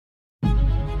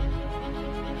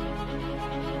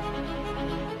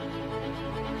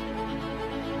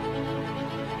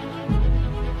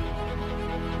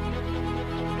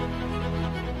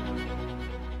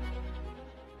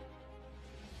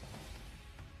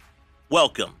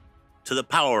Welcome to the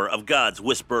Power of God's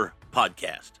Whisper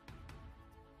podcast.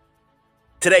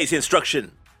 Today's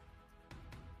instruction: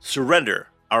 surrender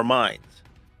our minds.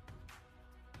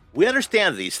 We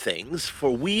understand these things, for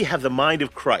we have the mind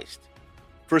of Christ.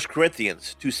 1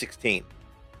 Corinthians 2:16.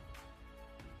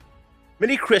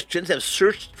 Many Christians have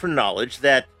searched for knowledge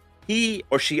that he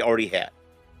or she already had.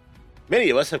 Many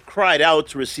of us have cried out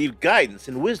to receive guidance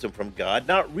and wisdom from God,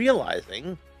 not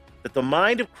realizing that the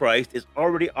mind of Christ is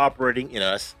already operating in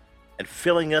us and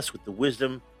filling us with the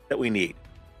wisdom that we need.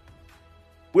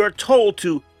 We are told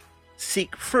to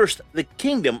seek first the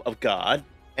kingdom of God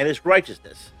and his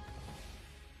righteousness.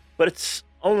 But it's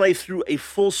only through a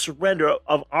full surrender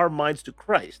of our minds to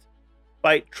Christ,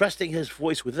 by trusting his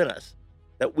voice within us,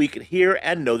 that we can hear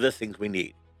and know the things we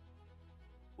need.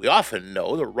 We often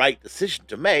know the right decision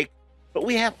to make, but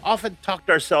we have often talked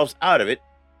ourselves out of it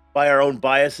by our own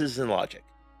biases and logic.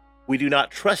 We do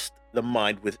not trust the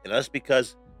mind within us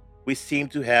because we seem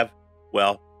to have,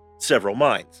 several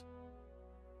minds.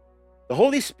 The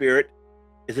Holy Spirit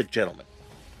is a gentleman.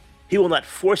 He will not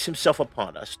force himself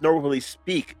upon us, nor will he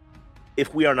speak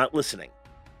if we are not listening.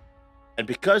 And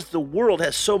because the world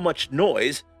has so much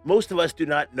noise, most of us do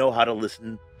not know how to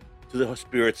listen to the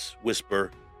Spirit's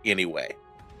whisper anyway.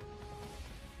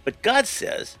 But God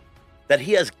says that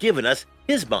he has given us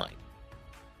his mind.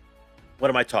 What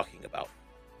am I talking about?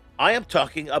 I am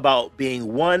talking about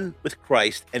being one with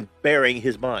Christ and bearing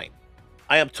his mind.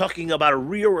 I am talking about a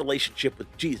real relationship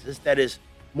with Jesus that is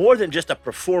more than just a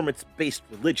performance-based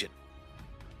religion,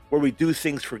 where we do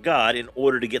things for God in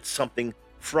order to get something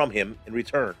from him in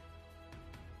return.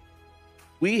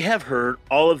 We have heard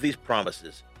all of these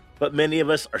promises, but many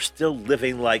of us are still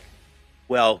living like,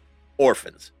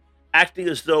 orphans, acting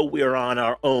as though we are on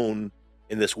our own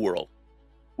in this world.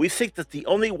 We think that the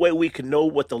only way we can know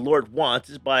what the Lord wants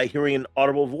is by hearing an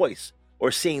audible voice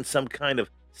or seeing some kind of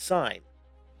sign.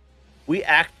 We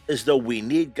act as though we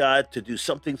need God to do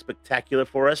something spectacular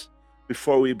for us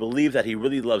before we believe that he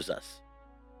really loves us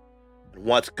and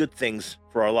wants good things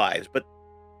for our lives. But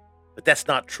that's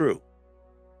not true.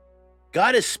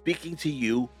 God is speaking to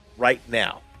you right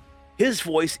now. His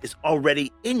voice is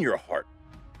already in your heart.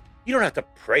 You don't have to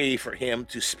pray for him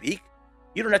to speak.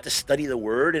 You don't have to study the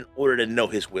word in order to know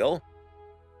his will.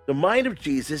 The mind of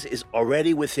Jesus is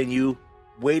already within you,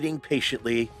 waiting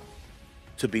patiently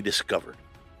to be discovered.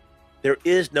 There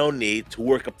is no need to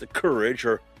work up the courage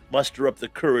or muster up the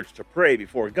courage to pray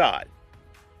before God.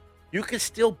 You can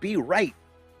still be right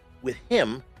with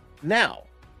him now.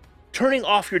 Turning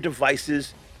off your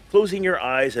devices, closing your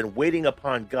eyes, and waiting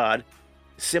upon God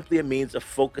is simply a means of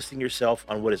focusing yourself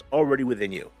on what is already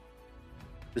within you,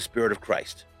 the Spirit of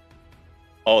Christ.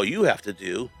 All you have to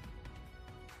do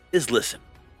is listen.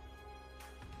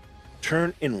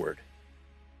 Turn inward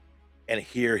and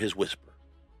hear his whisper.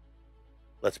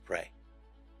 Let's pray.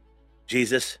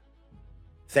 Jesus,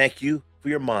 thank you for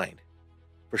your mind,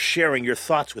 for sharing your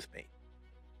thoughts with me.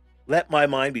 Let my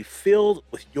mind be filled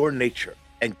with your nature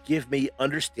and give me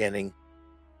understanding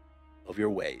of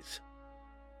your ways.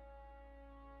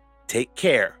 Take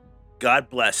care.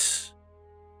 God bless.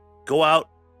 Go out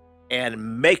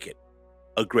and make it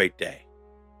a great day.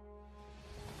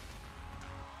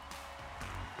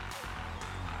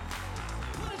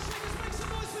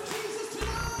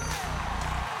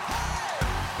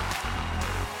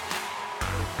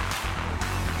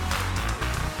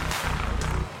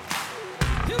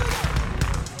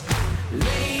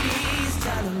 Ladies,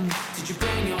 tell 'em, did you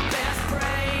bring your best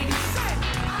praise?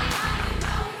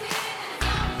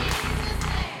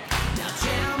 Now,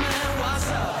 gentlemen, what's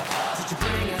up? Did you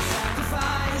bring a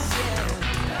sacrifice?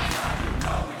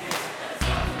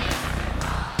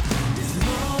 This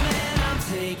moment I'm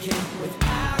taking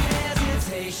without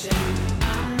hesitation.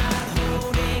 I'm not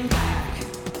holding back.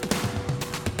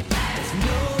 There's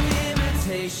no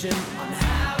limitation on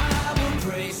how I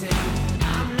will praise him.